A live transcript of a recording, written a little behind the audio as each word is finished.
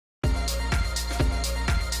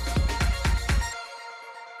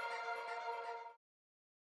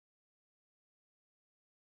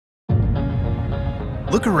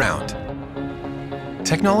Look around.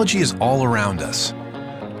 Technology is all around us.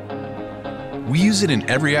 We use it in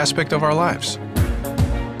every aspect of our lives.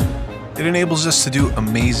 It enables us to do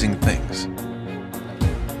amazing things.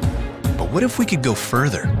 But what if we could go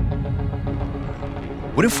further?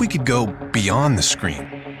 What if we could go beyond the screen?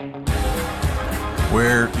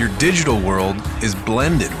 Where your digital world is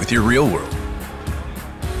blended with your real world.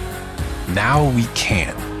 Now we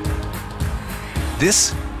can.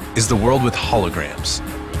 This is the world with holograms.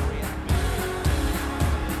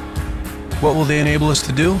 What will they enable us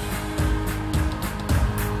to do?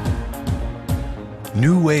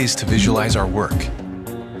 New ways to visualize our work.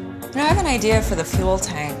 I have an idea for the fuel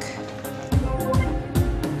tank.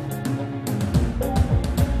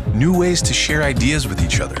 New ways to share ideas with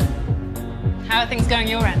each other. How are things going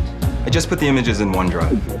your end? I just put the images in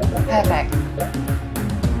OneDrive. Perfect.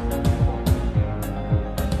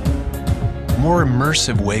 More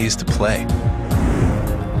immersive ways to play.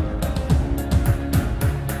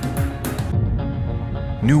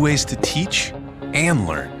 New ways to teach and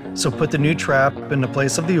learn. So put the new trap in the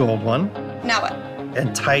place of the old one. Now what?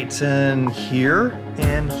 And tighten here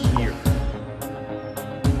and here.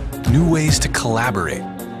 New ways to collaborate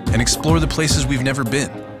and explore the places we've never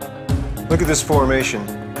been. Look at this formation.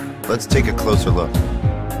 Let's take a closer look.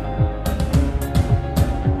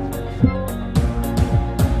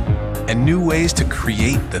 And new ways to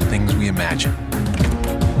create the things we imagine.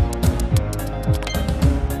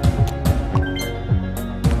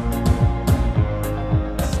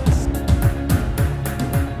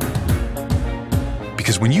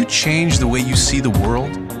 Because when you change the way you see the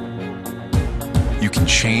world, you can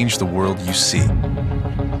change the world you see.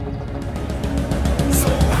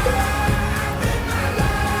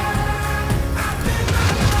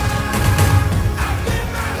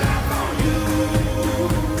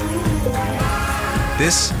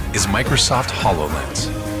 This is Microsoft HoloLens.